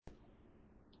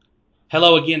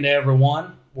Hello again to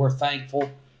everyone. We're thankful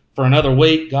for another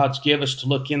week God's given us to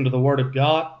look into the Word of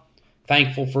God.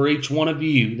 Thankful for each one of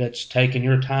you that's taken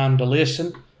your time to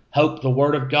listen. Hope the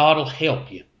Word of God will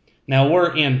help you. Now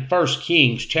we're in 1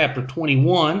 Kings chapter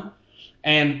 21,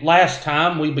 and last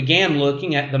time we began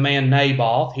looking at the man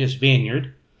Naboth, his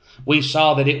vineyard. We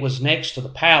saw that it was next to the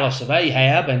palace of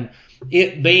Ahab, and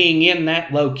it being in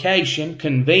that location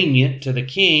convenient to the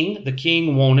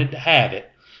king wanted to have it.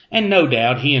 And no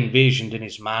doubt he envisioned in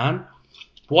his mind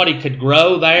what he could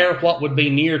grow there, what would be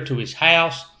near to his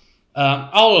house,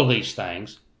 all of these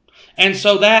things. And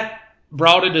so that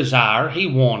brought a desire. He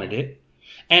wanted it.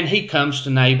 And he comes to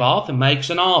Naboth and makes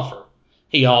an offer.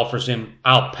 He offers him,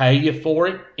 I'll pay you for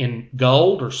it in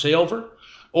gold or silver,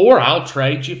 or I'll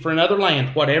trade you for another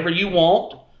land. Whatever you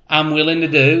want, I'm willing to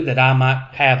do that I might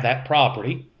have that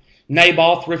property.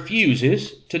 Naboth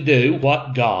refuses to do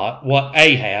what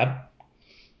Ahab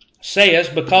says,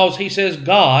 because he says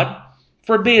God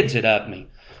forbids it of me.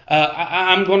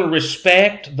 I'm going to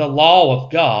respect the law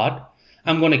of God.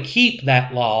 I'm going to keep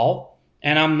that law,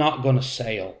 and I'm not going to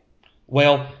sell.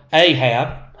 Well,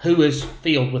 Ahab, who is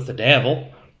filled with the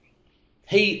devil,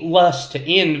 he lusts to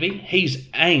envy. He's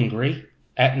angry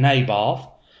at Naboth.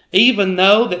 Even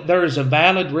though that there is a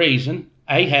valid reason,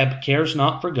 Ahab cares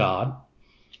not for God.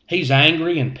 He's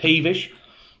angry and peevish.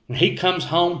 And he comes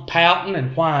home pouting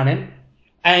and whining,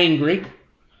 angry.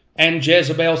 And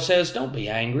Jezebel says, don't be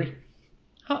angry.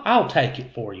 I'll take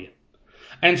it for you.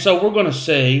 And so we're going to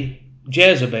see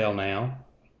Jezebel now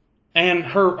and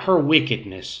her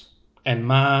wickedness, and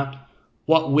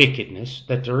what wickedness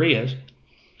that there is.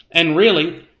 And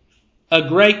really a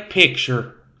great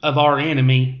picture of our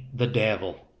enemy, the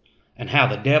devil, and how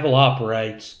the devil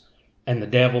operates and the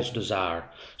devil's desire.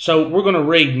 So we're going to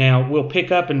read now. We'll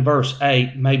pick up in verse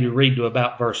 8, maybe read to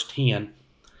about verse 10.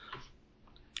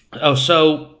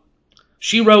 So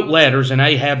she wrote letters in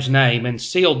Ahab's name and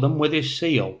sealed them with his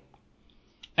seal,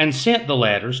 and sent the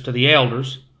letters to the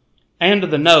elders and to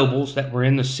the nobles that were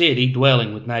in the city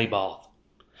dwelling with Naboth.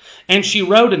 And she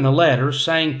wrote in the letters,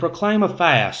 saying, proclaim a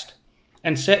fast,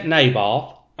 and set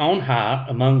Naboth on high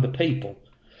among the people,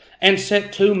 and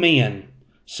set 2 men,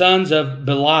 sons of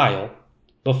Belial,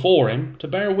 before him to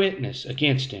bear witness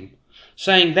against him,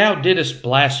 saying, thou didst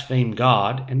blaspheme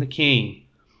God and the king,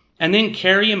 and then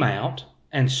carry him out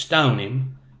and stone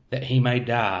him that he may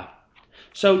die.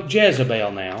 So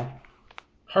Jezebel now,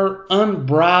 her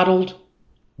unbridled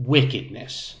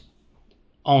wickedness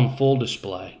on full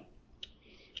display.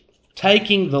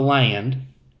 Taking the land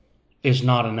is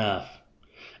not enough.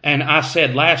 And I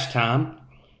said last time,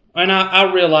 and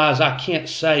I realize I can't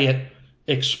say it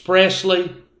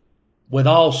expressly with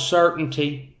all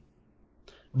certainty,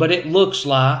 but it looks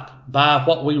like, by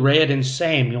what we read in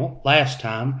Samuel last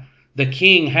time, the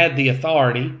king had the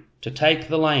authority to take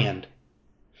the land.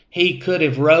 He could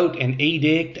have wrote an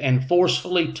edict and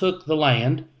forcefully took the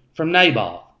land from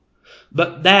Naboth.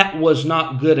 But that was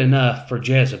not good enough for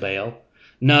Jezebel.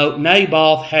 No,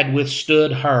 Naboth had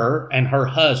withstood her and her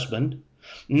husband.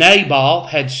 Naboth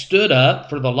had stood up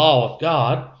for the law of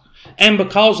God, and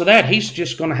because of that, he's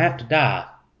just going to have to die.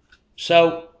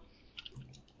 So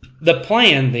the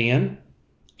plan then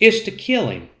is to kill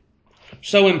him.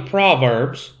 So in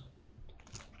Proverbs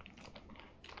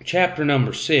chapter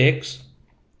number 6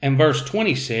 and verse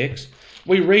 26,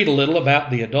 we read a little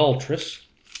about the adulteress.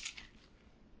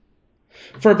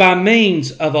 For by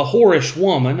means of a whorish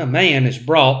woman a man is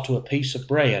brought to a piece of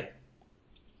bread,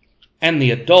 and the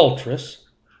adulteress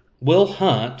will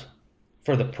hunt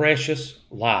for the precious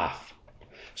life.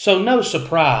 So no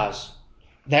surprise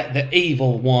that the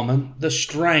evil woman, the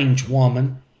strange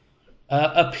woman,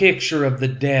 a picture of the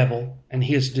devil and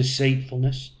his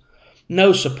deceitfulness,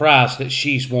 no surprise that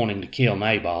she's wanting to kill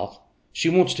Naboth. She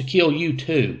wants to kill you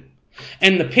too.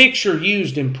 And the picture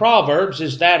used in Proverbs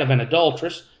is that of an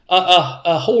adulteress,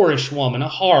 a whorish woman, a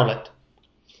harlot,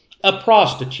 a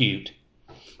prostitute.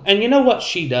 And you know what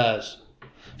she does?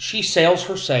 She sells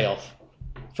herself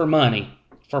for money,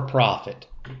 for profit.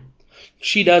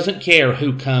 She doesn't care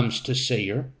who comes to see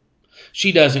her.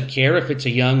 She doesn't care if it's a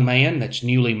young man that's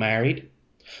newly married.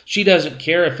 She doesn't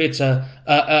care if it's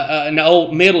an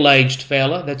old middle-aged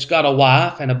fella that's got a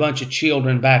wife and a bunch of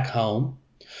children back home.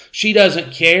 She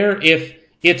doesn't care if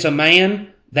it's a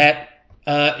man that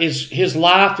his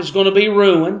life is going to be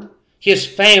ruined. His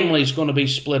family is going to be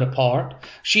split apart.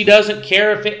 She doesn't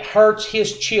care if it hurts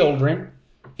his children,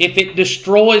 if it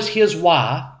destroys his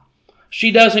wife.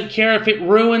 She doesn't care if it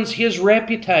ruins his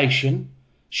reputation.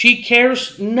 She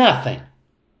cares nothing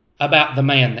about the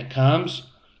man that comes.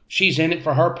 She's in it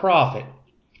for her profit,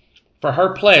 for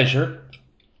her pleasure,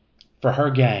 for her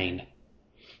gain.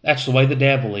 That's the way the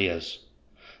devil is.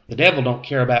 The devil don't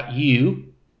care about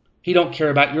you. He don't care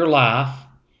about your life.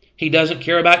 He doesn't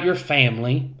care about your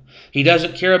family. He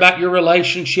doesn't care about your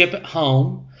relationship at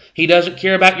home. He doesn't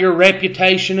care about your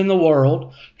reputation in the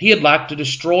world. He'd like to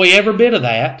destroy every bit of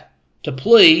that to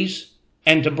please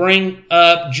and to bring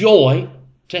joy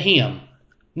to him.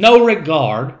 No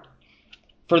regard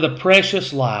for the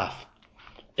precious life,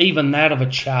 even that of a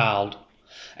child.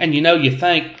 And you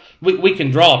think we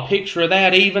can draw a picture of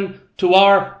that even to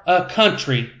our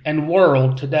country and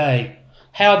world today.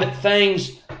 How that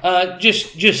things,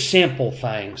 just simple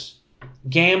things,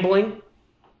 gambling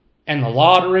and the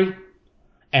lottery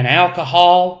and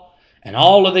alcohol and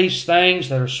all of these things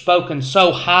that are spoken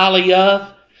so highly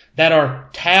of, that are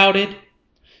touted.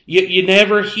 You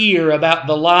never hear about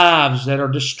the lives that are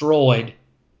destroyed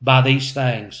by these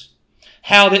things.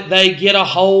 How that they get a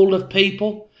hold of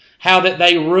people, how that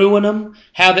they ruin them,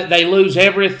 how that they lose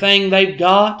everything they've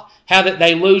got, how that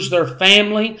they lose their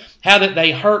family, how that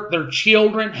they hurt their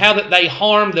children, how that they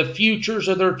harm the futures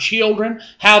of their children,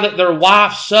 how that their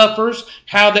wife suffers,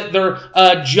 how that their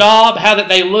job, how that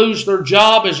they lose their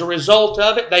job as a result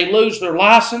of it, they lose their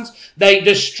license, they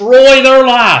destroy their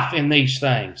life in these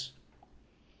things.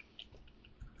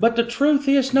 But the truth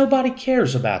is, nobody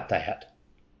cares about that.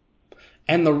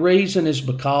 And the reason is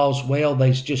because,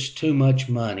 there's just too much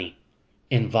money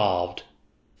involved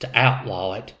to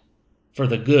outlaw it for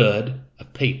the good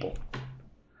of people.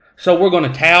 So we're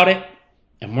going to tout it,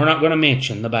 and we're not going to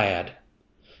mention the bad.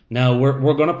 No,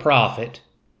 we're going to profit,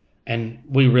 and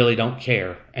we really don't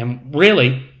care. And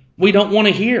really, we don't want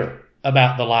to hear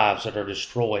about the lives that are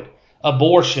destroyed.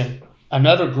 Abortion,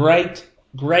 another great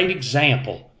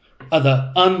example of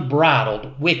the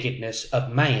unbridled wickedness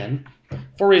of man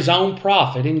for his own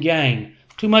profit and gain.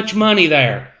 Too much money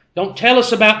there. Don't tell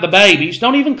us about the babies.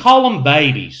 Don't even call them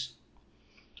babies.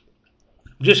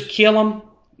 Just kill them,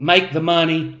 make the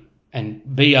money,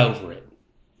 and be over it.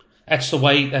 That's the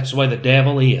way the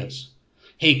devil is.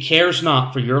 He cares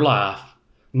not for your life,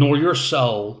 nor your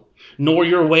soul, nor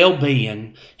your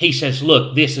well-being. He says,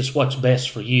 look, this is what's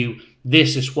best for you.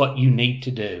 This is what you need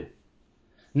to do.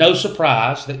 No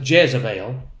surprise that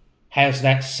Jezebel has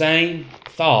that same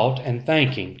thought and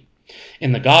thinking.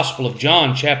 In the Gospel of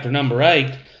John, chapter number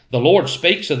 8, the Lord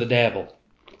speaks of the devil.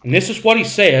 And this is what he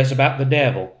says about the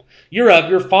devil. You're of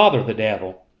your father, the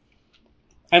devil,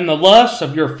 and the lusts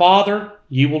of your father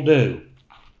you will do.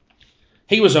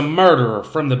 He was a murderer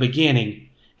from the beginning,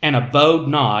 and abode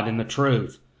not in the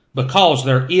truth, because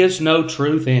there is no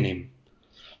truth in him.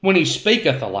 When he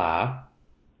speaketh a lie,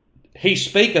 he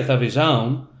speaketh of his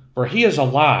own, for he is a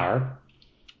liar,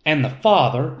 and the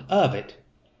father of it.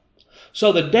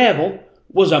 So the devil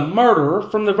was a murderer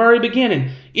from the very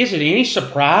beginning. Is it any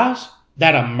surprise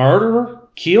that a murderer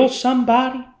kills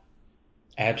somebody?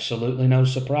 Absolutely no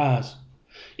surprise.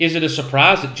 Is it a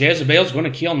surprise that Jezebel's going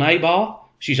to kill Nabal?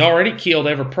 She's already killed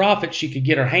every prophet she could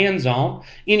get her hands on.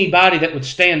 Anybody that would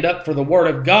stand up for the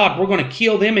word of God, we're going to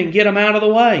kill them and get them out of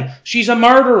the way. She's a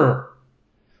murderer.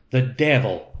 The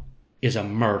devil is a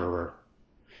murderer,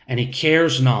 and he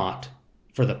cares not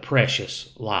for the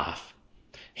precious life.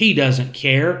 He doesn't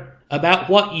care about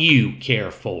what you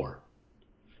care for.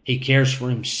 He cares for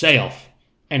himself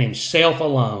and himself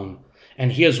alone,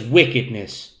 and his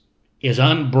wickedness is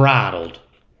unbridled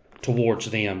towards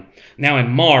them. Now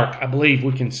in Mark, I believe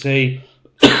we can see,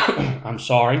 I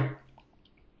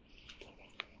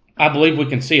believe we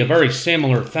can see a very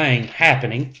similar thing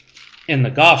happening in the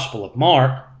Gospel of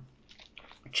Mark,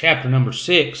 chapter number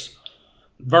 6,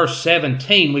 verse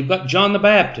 17. We've got John the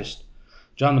Baptist.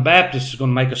 John the Baptist is going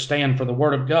to make a stand for the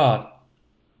Word of God.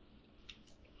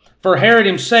 For Herod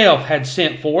himself had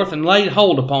sent forth and laid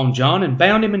hold upon John and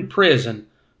bound him in prison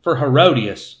for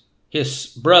Herodias, his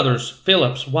brother's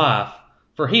Philip's wife,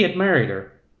 for he had married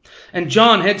her. And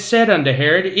John had said unto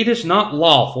Herod, It is not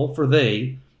lawful for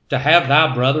thee to have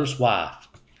thy brother's wife.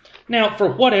 Now,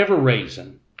 for whatever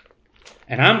reason,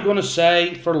 and I'm going to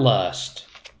say for lust,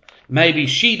 maybe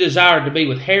she desired to be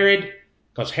with Herod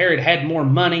because Herod had more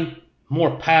money,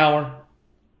 more power.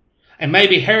 And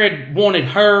maybe Herod wanted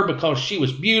her because she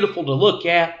was beautiful to look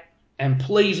at and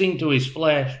pleasing to his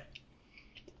flesh.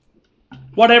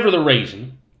 Whatever the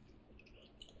reason,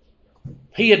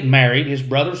 he had married his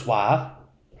brother's wife,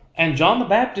 and John the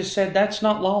Baptist said that's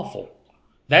not lawful.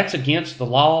 That's against the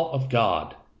law of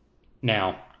God.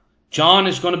 Now, John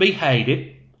is going to be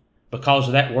hated because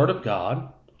of that word of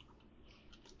God.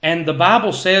 And the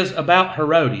Bible says about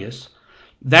Herodias,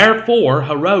 therefore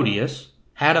Herodias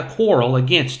had a quarrel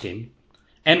against him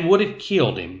and would have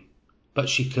killed him, but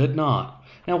she could not.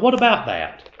 Now, what about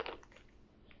that?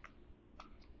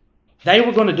 They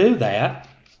were going to do that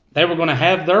They were going to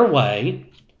have their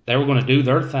way. They were going to do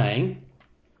their thing.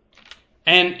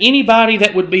 And anybody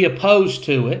that would be opposed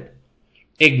to it,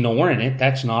 ignoring it,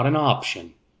 that's not an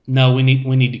option. No, we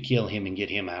need to kill him and get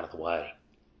him out of the way.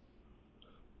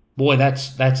 Boy,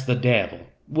 that's the devil.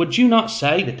 Would you not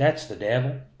say that that's the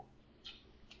devil?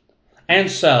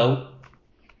 And so,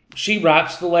 she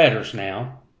writes the letters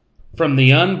now from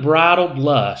the unbridled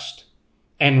lust.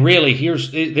 And really,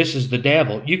 this is the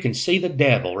devil. You can see the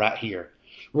devil right here.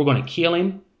 We're going to kill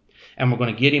him, and we're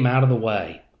going to get him out of the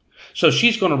way. So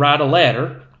she's going to write a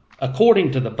letter.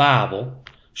 According to the Bible,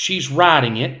 she's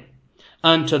writing it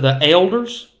unto the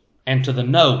elders and to the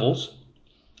nobles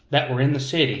that were in the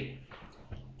city.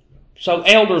 So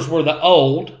elders were the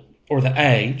old or the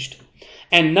aged,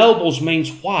 and nobles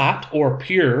means white or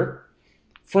pure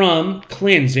from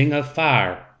cleansing of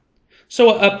fire.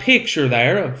 So a picture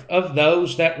there of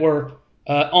those that were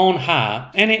on high.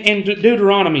 And in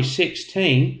Deuteronomy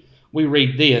 16, we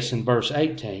read this in verse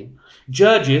 18.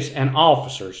 Judges and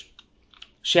officers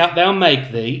shalt thou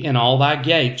make thee in all thy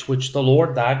gates, which the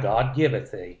Lord thy God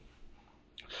giveth thee,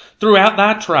 throughout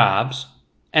thy tribes,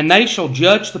 and they shall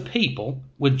judge the people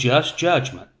with just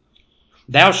judgment.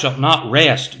 Thou shalt not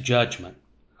wrest judgment.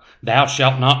 Thou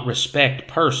shalt not respect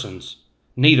persons,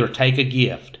 neither take a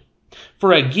gift.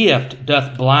 For a gift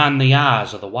doth blind the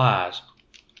eyes of the wise,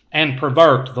 and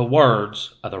pervert the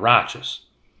words of the righteous.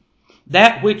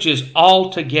 That which is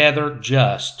altogether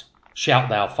just shalt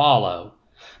thou follow,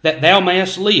 that thou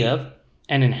mayest live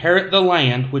and inherit the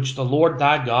land which the Lord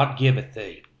thy God giveth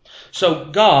thee. So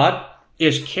God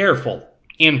is careful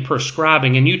in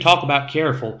prescribing, and you talk about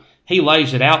careful, he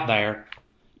lays it out there.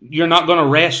 You're not going to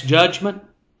wrest judgment.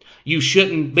 You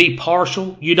shouldn't be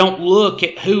partial. You don't look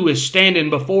at who is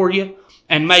standing before you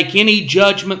and make any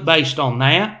judgment based on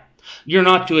that. You're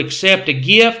not to accept a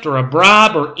gift or a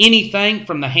bribe or anything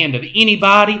from the hand of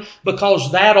anybody,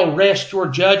 because that'll wrest your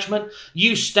judgment.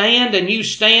 You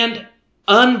stand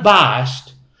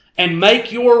unbiased and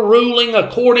make your ruling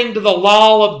according to the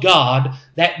law of God,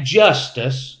 that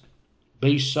justice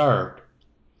be served.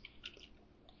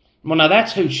 Well, now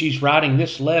that's who she's writing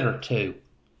this letter to.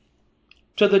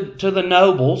 To the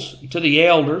nobles, to the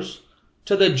elders,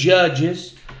 to the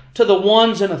judges, to the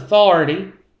ones in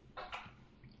authority,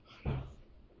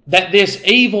 that this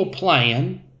evil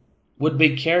plan would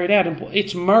be carried out.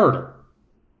 It's murder.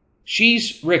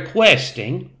 She's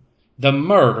requesting the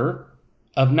murder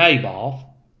of Naboth.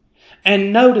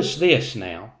 And notice this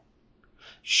now.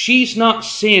 She's not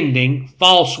sending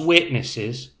false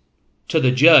witnesses to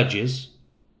the judges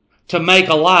to make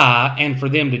a lie and for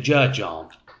them to judge on.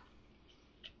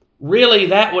 Really,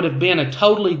 that would have been a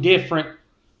totally different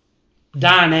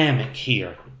dynamic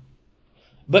here.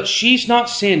 But she's not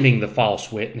sending the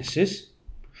false witnesses.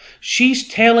 She's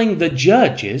telling the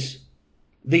judges,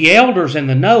 the elders and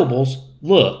the nobles,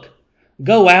 look,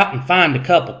 go out and find a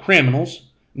couple criminals,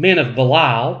 men of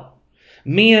Belial,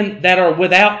 men that are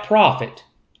without profit,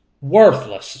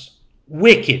 worthless,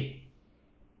 wicked,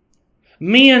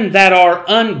 men that are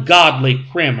ungodly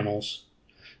criminals,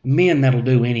 men that'll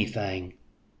do anything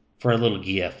for a little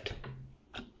gift.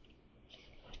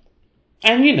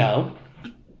 And you know,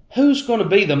 who's going to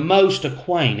be the most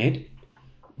acquainted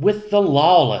with the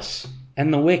lawless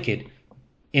and the wicked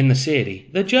in the city?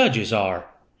 The judges are.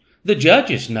 The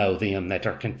judges know them that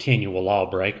are continual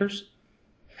lawbreakers.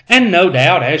 And no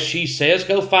doubt, as she says,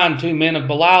 go find two men of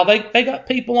Belial. They got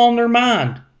people on their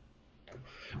mind.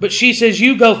 But she says,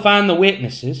 you go find the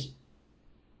witnesses.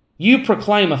 You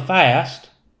proclaim a fast.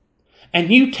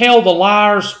 And you tell the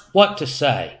liars what to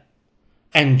say.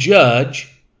 And judge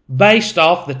based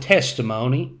off the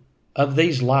testimony of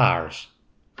these liars.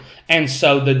 And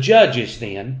so the judges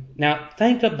then, now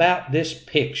think about this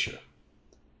picture.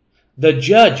 The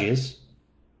judges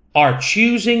are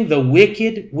choosing the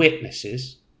wicked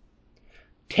witnesses,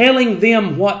 telling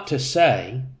them what to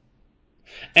say,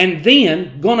 and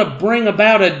then going to bring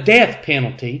about a death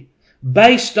penalty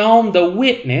based on the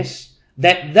witness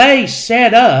that they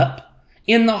set up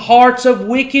in the hearts of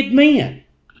wicked men.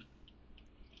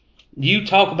 You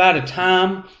talk about a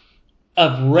time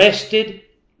of wrested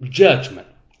judgment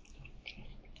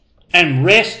and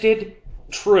wrested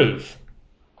truth.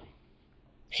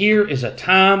 Here is a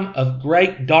time of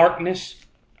great darkness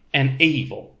and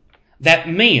evil, that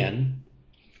men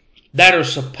that are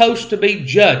supposed to be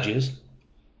judges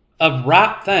of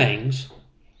right things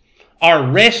are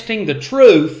wresting the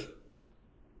truth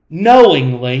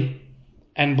knowingly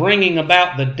and bringing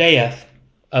about the death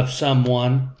of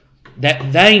someone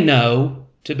that they know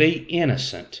to be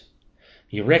innocent.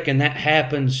 You reckon that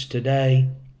happens today?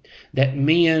 That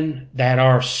men that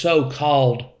are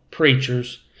so-called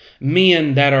preachers,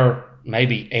 men that are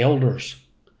maybe elders,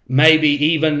 maybe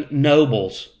even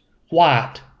nobles,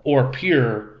 white or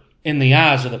pure in the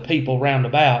eyes of the people round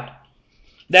about,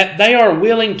 that they are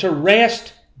willing to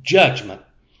wrest judgment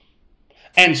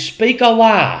and speak a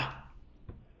lie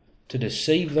to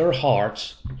deceive their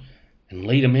hearts and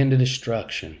lead them into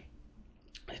destruction.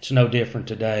 It's no different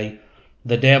today.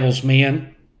 The devil's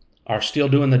men are still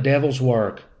doing the devil's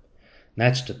work. And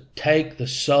that's to take the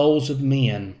souls of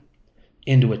men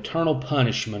into eternal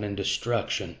punishment and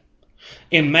destruction.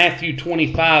 In Matthew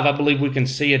 25, I believe we can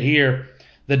see it here,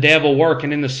 the devil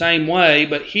working in the same way,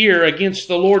 but here against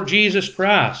the Lord Jesus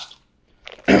Christ.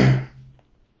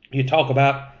 You talk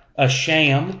about a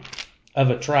sham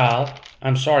of a trial.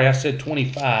 I'm sorry, I said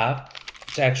 25.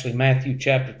 It's actually Matthew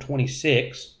chapter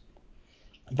 26,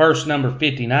 verse number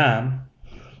 59.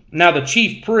 Now the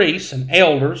chief priests and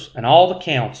elders and all the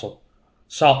council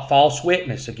sought false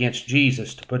witness against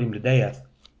Jesus to put him to death,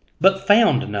 but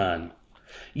found none.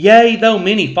 Yea, though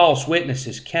many false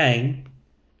witnesses came,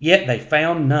 yet they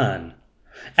found none.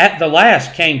 At the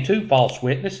last came 2 false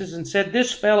witnesses and said,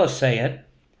 This fellow said,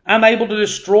 I'm able to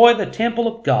destroy the temple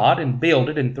of God and build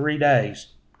it in 3 days.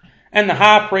 And the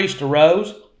high priest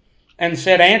arose and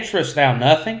said, Answerest thou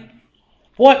nothing?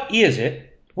 What is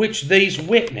it which these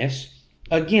witness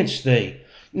against thee?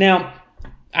 Now,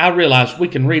 I realize we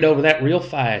can read over that real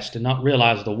fast and not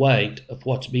realize the weight of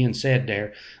what's being said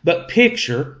there. But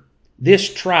picture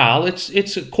this trial.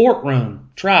 It's a courtroom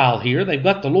trial here. They've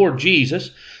got the Lord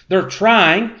Jesus. They're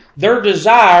trying. Their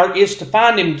desire is to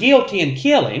find him guilty and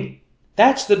kill him.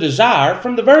 That's the desire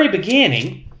from the very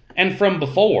beginning and from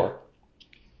before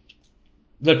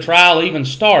the trial even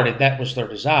started. That was their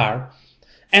desire.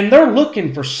 And they're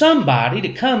looking for somebody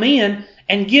to come in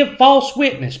and give false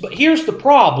witness. But here's the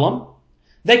problem.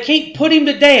 They can't put him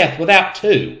to death without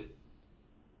 2.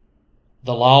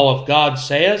 The law of God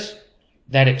says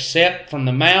that except from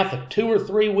the mouth of 2 or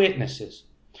 3 witnesses.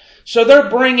 So they're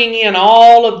bringing in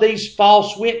all of these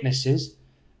false witnesses,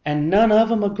 and none of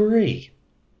them agree.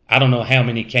 I don't know how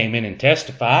many came in and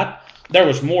testified. There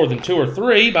was more than 2 or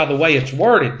 3 by the way it's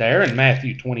worded there in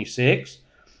Matthew 26.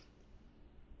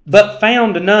 But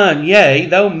found none, yea,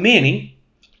 though many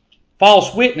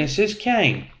false witnesses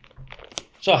came.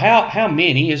 So how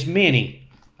many is many?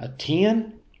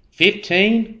 10?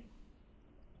 15?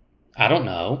 I don't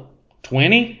know.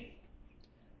 20?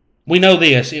 We know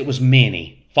this, it was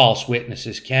many false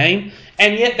witnesses came,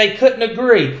 and yet they couldn't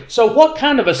agree. So what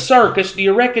kind of a circus do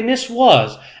you reckon this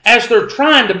was? As they're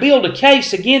trying to build a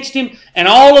case against him, and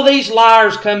all of these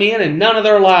liars come in, and none of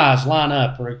their lies line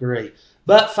up or agree.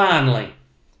 But finally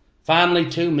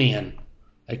 2 men,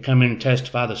 they come in and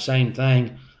testify the same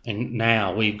thing, and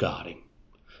now we've got him.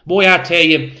 Boy, I tell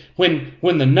you, when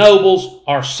the nobles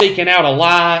are seeking out a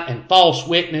lie and false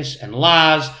witness and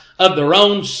lies of their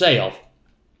own self,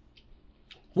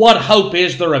 what hope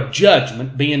is there of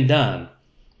judgment being done?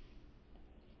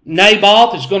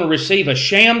 Naboth is going to receive a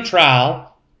sham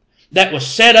trial that was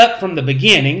set up from the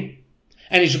beginning,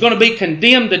 and he's going to be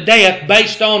condemned to death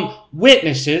based on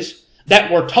witnesses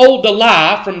that were told to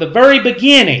lie from the very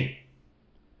beginning.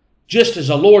 Just as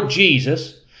the Lord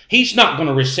Jesus, he's not going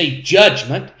to receive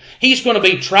judgment. He's going to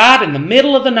be tried in the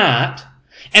middle of the night,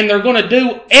 and they're going to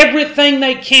do everything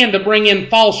they can to bring in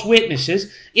false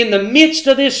witnesses in the midst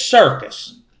of this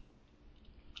circus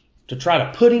to try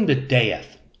to put him to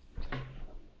death.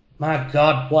 My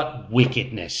God, what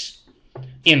wickedness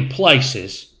in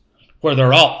places where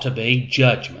there ought to be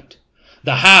judgment.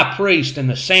 The high priest and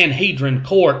the Sanhedrin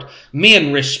court,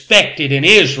 men respected in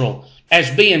Israel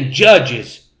as being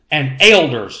judges and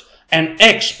elders and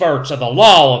experts of the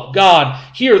law of God.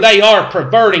 Here they are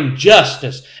perverting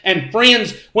justice. And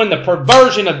friends, when the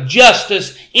perversion of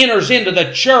justice enters into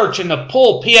the church and the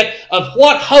pulpit, of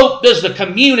what hope does the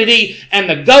community and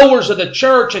the goers of the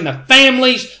church and the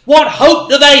families, what hope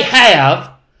do they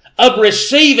have of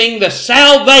receiving the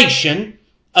salvation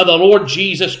of the Lord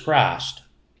Jesus Christ?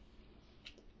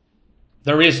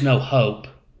 There is no hope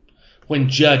when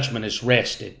judgment is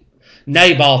rested.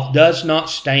 Naboth does not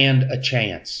stand a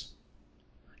chance.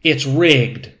 It's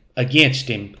rigged against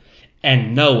him,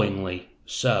 and knowingly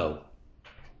so.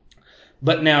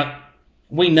 But now,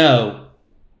 we know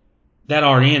that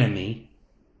our enemy,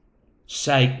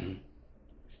 Satan,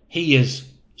 he is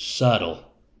subtle.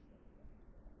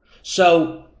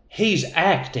 So, he's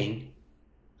acting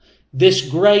this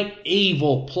great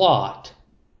evil plot,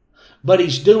 but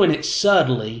he's doing it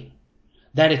subtly,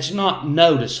 that it's not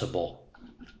noticeable.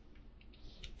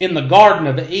 In the Garden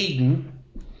of Eden,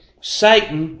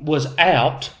 Satan was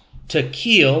out to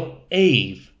kill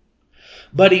Eve,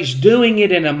 but he's doing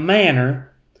it in a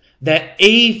manner that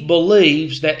Eve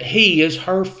believes that he is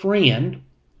her friend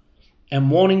and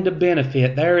wanting to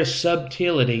benefit. There is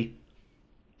subtlety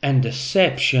and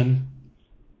deception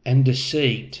and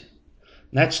deceit.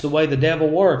 That's the way the devil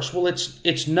works. Well,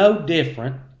 it's no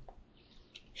different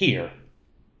here.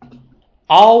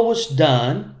 All was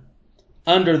done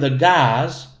under the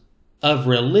guise of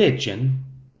religion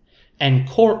and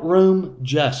courtroom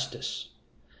justice.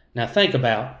 Now think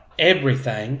about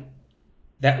everything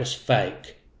that was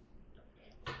fake.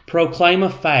 Proclaim a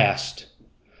fast,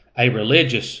 a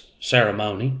religious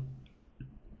ceremony.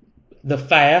 The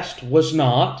fast was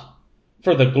not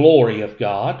for the glory of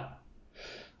God.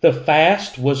 The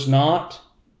fast was not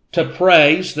to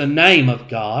praise the name of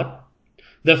God.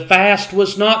 The fast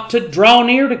was not to draw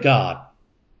near to God.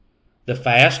 The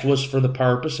fast was for the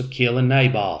purpose of killing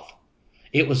Naboth.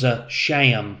 It was a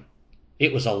sham.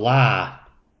 It was a lie.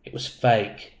 It was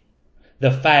fake.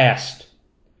 The fast.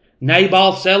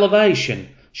 Naboth's elevation.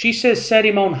 She says set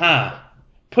him on high.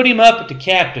 Put him up at the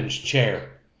captain's chair.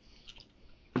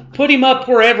 Put him up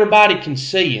where everybody can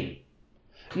see him.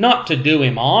 Not to do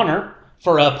him honor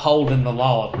for upholding the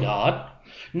law of God.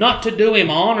 Not to do him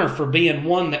honor for being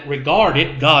one that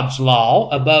regarded God's law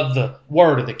above the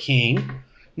word of the king.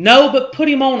 No, but put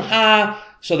him on high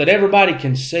so that everybody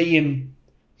can see him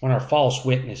when our false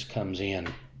witness comes in.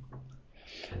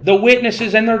 The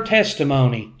witnesses and their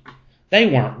testimony, they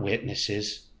weren't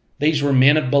witnesses. These were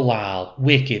men of Belial,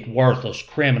 wicked, worthless,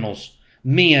 criminals,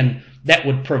 men that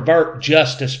would pervert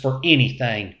justice for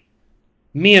anything,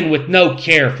 men with no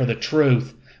care for the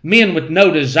truth, men with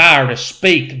no desire to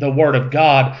speak the word of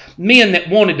God, men that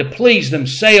wanted to please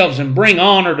themselves and bring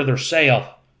honor to themselves.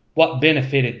 What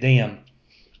benefited them?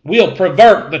 We'll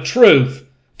pervert the truth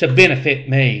to benefit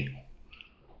me.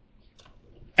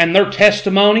 And their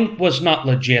testimony was not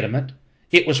legitimate.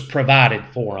 It was provided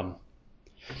for them.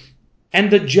 And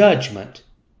the judgment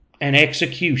and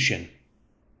execution.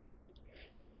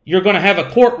 You're going to have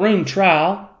a courtroom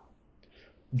trial.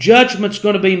 Judgment's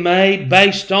going to be made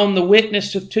based on the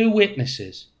witness of two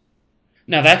witnesses.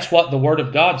 Now that's what the Word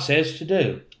of God says to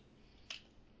do.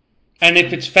 And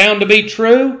if it's found to be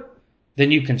true,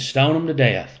 then you can stone them to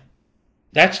death.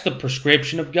 That's the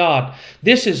prescription of God.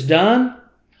 This is done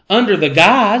under the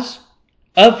guise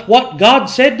of what God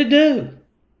said to do.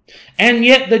 And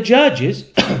yet the judges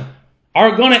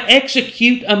are going to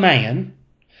execute a man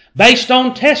based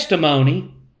on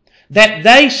testimony that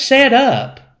they set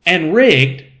up and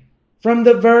rigged from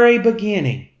the very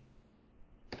beginning.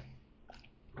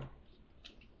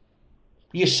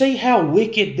 You see how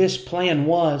wicked this plan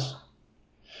was?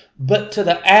 But to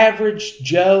the average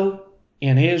Joe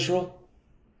in Israel,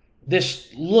 this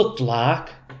looked like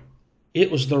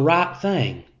it was the right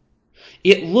thing.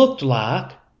 It looked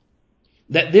like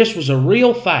that this was a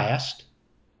real fast.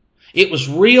 It was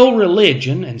real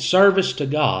religion and service to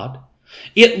God.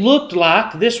 It looked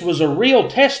like this was a real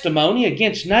testimony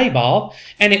against Naboth,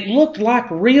 and it looked like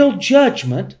real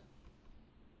judgment.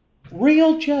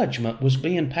 Real judgment was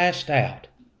being passed out.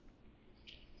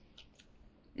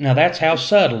 Now that's how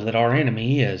subtle that our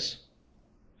enemy is.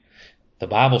 The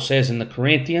Bible says in the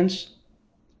Corinthians,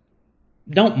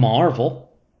 don't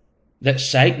marvel that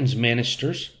Satan's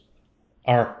ministers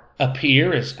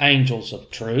appear as angels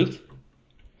of truth,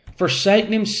 for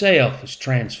Satan himself is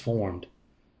transformed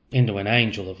into an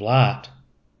angel of light.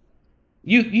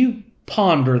 You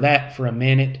ponder that for a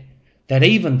minute, that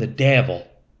even the devil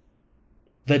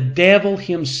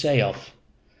himself,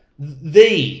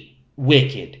 the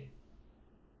wicked,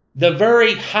 the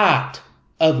very height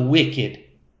of wicked,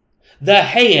 the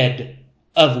head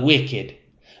of wicked,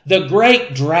 the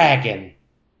great dragon,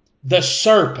 the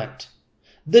serpent,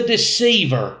 the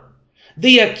deceiver,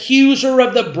 the accuser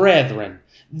of the brethren,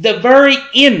 the very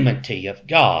enmity of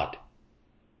God,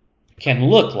 can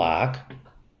look like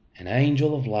an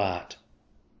angel of light.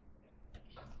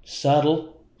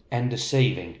 Subtle and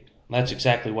deceiving. That's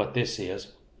exactly what this is.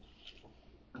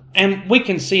 And we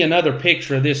can see another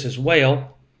picture of this as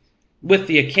well with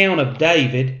the account of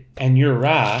David and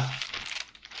Uriah.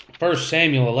 1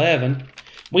 Samuel 11,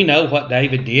 we know what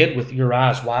David did with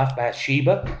Uriah's wife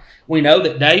Bathsheba. We know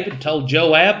that David told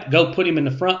Joab, go put him in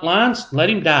the front lines, let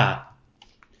him die.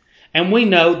 And we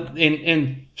know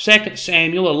in 2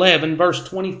 Samuel 11, verse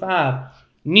 25,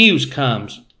 news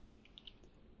comes.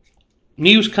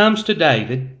 News comes to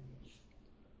David.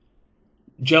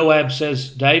 Joab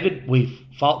says, David, we've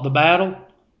fought the battle.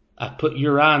 I've put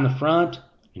Uriah in the front,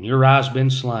 and Uriah's been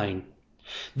slain.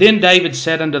 Then David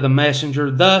said unto the messenger,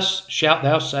 thus shalt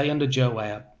thou say unto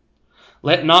Joab,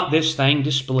 let not this thing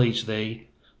displease thee,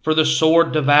 for the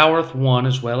sword devoureth one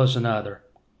as well as another.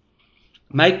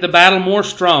 Make the battle more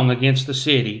strong against the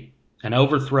city, and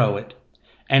overthrow it,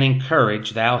 and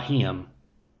encourage thou him.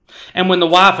 And when the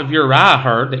wife of Uriah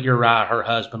heard that Uriah her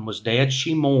husband was dead,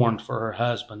 she mourned for her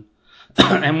husband.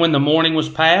 And when the mourning was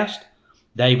past,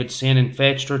 David sent and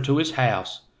fetched her to his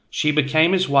house. She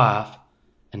became his wife,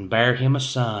 and bare him a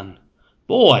son.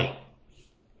 Boy,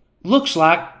 looks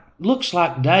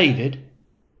like David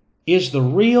is the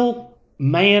real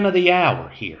man of the hour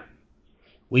here.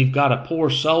 We've got a poor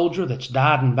soldier that's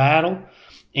died in battle,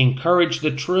 encouraged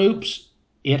the troops,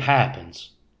 it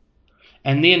happens.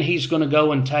 And then he's going to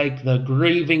go and take the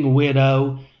grieving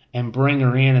widow and bring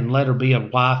her in and let her be a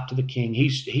wife to the king.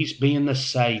 He's being the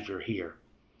savior here.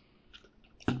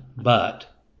 But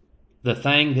the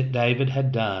thing that David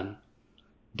had done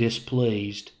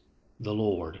displeased the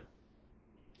Lord.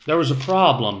 There was a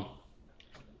problem.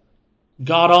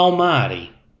 God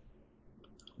Almighty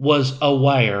was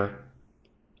aware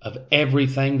of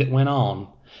everything that went on.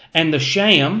 And the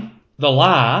sham, the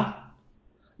lie,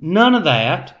 none of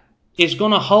that is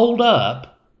going to hold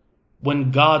up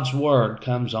when God's word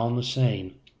comes on the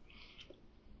scene.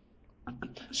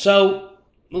 So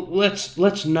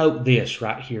let's note this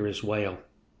right here as well.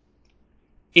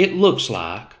 It looks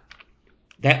like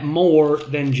that more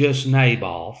than just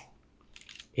Naboth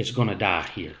is going to die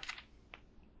here.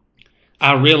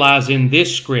 I realize in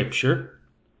this scripture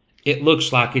it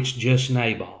looks like it's just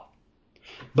Naboth.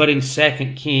 But in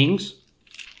 2 Kings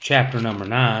chapter number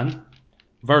 9,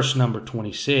 verse number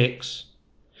 26,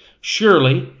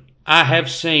 surely I have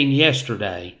seen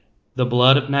yesterday the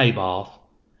blood of Naboth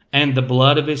and the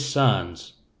blood of his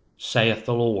sons, saith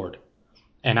the Lord,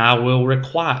 and I will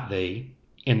requite thee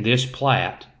in this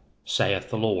plat, saith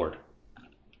the Lord.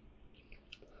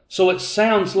 So it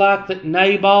sounds like that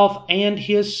Naboth and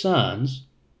his sons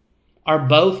are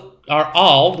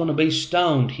all going to be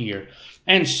stoned here.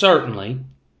 And certainly,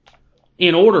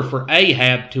 in order for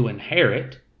Ahab to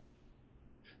inherit,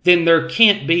 then there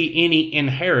can't be any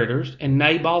inheritors in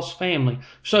Nabal's family.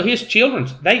 So his children,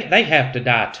 they have to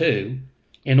die too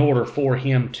in order for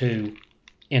him to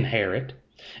inherit.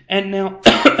 And now,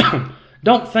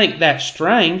 don't think that's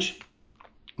strange,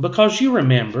 because you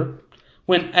remember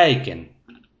when Achan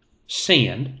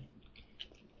sinned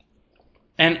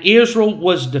and Israel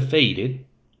was defeated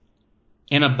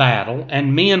in a battle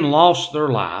and men lost their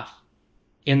life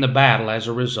in the battle as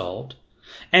a result,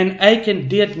 and Achan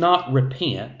did not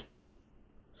repent,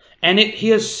 and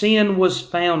his sin was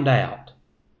found out.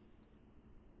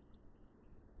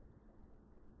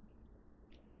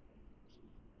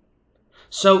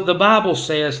 So the Bible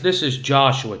says, this is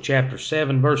Joshua chapter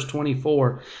 7 verse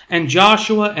 24, and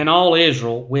Joshua and all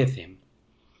Israel with him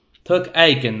took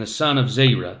Achan the son of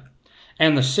Zerah,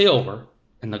 and the silver,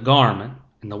 and the garment,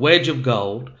 and the wedge of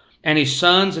gold, and his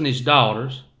sons and his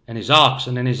daughters, and his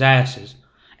oxen and his asses,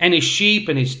 and his sheep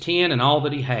and his tent, and all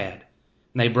that he had.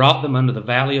 And they brought them unto the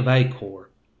valley of Achor.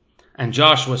 And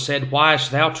Joshua said, Why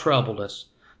hast thou troubled us?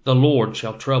 The Lord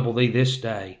shall trouble thee this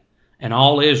day. And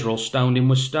all Israel stoned him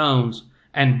with stones,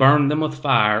 and burned them with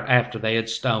fire after they had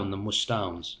stoned them with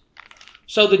stones.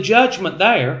 So the judgment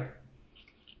there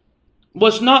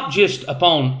was not just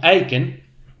upon Achan,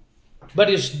 but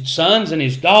his sons and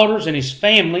his daughters and his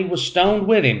family was stoned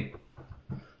with him.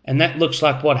 And that looks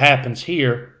like what happens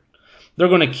here. They're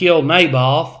going to kill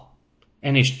Naboth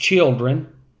and his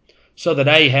children so that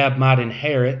Ahab might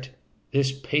inherit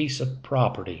this piece of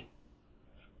property.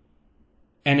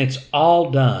 And it's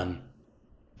all done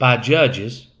by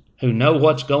judges who know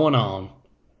what's going on.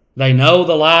 They know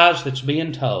the lies that's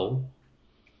being told.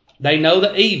 They know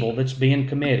the evil that's being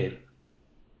committed.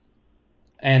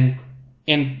 And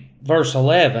in verse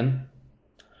 11,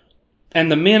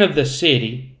 and the men of the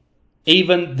city,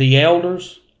 even the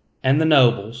elders and the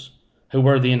nobles, who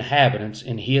were the inhabitants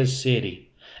in his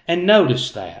city. And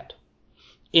notice that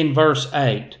in verse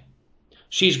 8,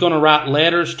 she's going to write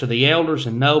letters to the elders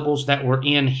and nobles that were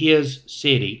in his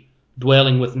city,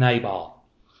 dwelling with Nabal.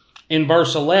 In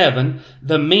verse 11,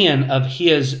 the men of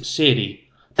his city,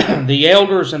 the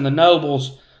elders and the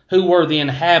nobles who were the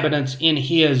inhabitants in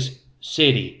his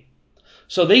city.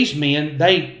 So these men,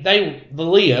 they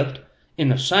lived in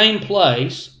the same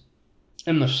place,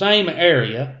 in the same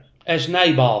area as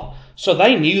Naboth. So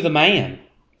they knew the man.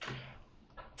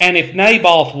 And if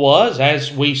Naboth was,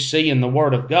 as we see in the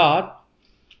Word of God,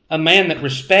 a man that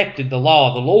respected the law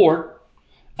of the Lord,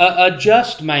 a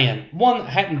just man, one that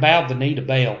hadn't bowed the knee to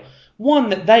Baal, one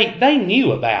that they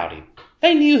knew about him.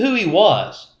 They knew who he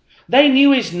was. They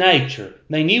knew his nature.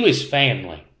 They knew his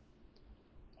family.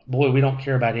 Boy, we don't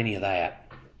care about any of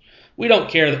that. We don't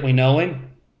care that we know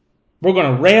him. We're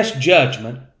going to wrest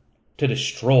judgment to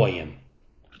destroy him.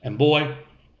 And boy,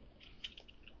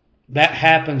 that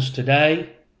happens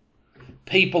today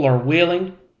people are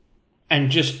willing,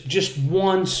 and just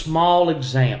one small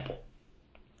example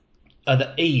of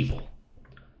the evil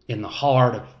in the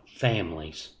heart of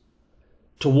families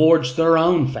towards their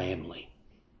own family.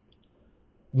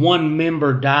 One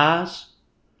member dies,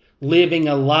 living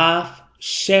a life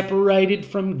separated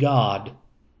from God,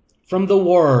 from the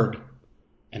Word,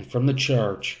 and from the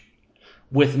church,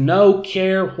 with no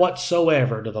care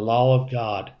whatsoever to the law of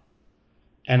God.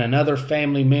 And another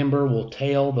family member will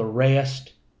tell the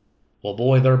rest, well,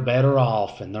 boy, they're better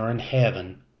off and they're in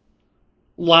heaven,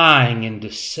 lying and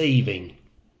deceiving,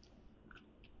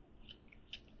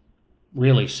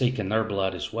 really seeking their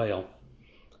blood as well.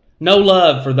 No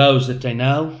love for those that they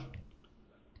know.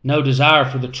 No desire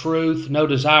for the truth. No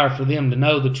desire for them to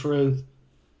know the truth.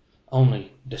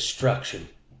 Only destruction.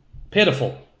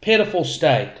 Pitiful, pitiful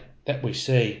state that we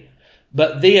see.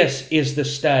 But this is the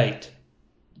state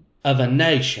of a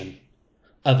nation,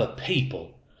 of a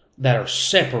people that are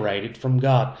separated from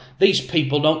God. These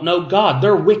people don't know God.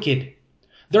 They're wicked.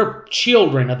 They're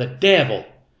children of the devil.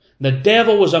 The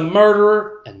devil was a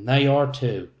murderer, and they are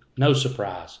too. No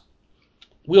surprise.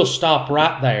 We'll stop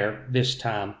right there this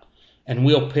time, and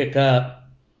we'll pick up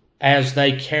as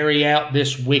they carry out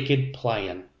this wicked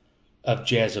plan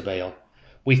of Jezebel.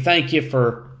 We thank you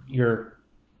for your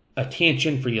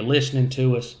attention, for you listening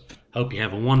to us. Hope you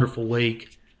have a wonderful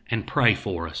week, and pray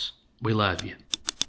for us. We love you.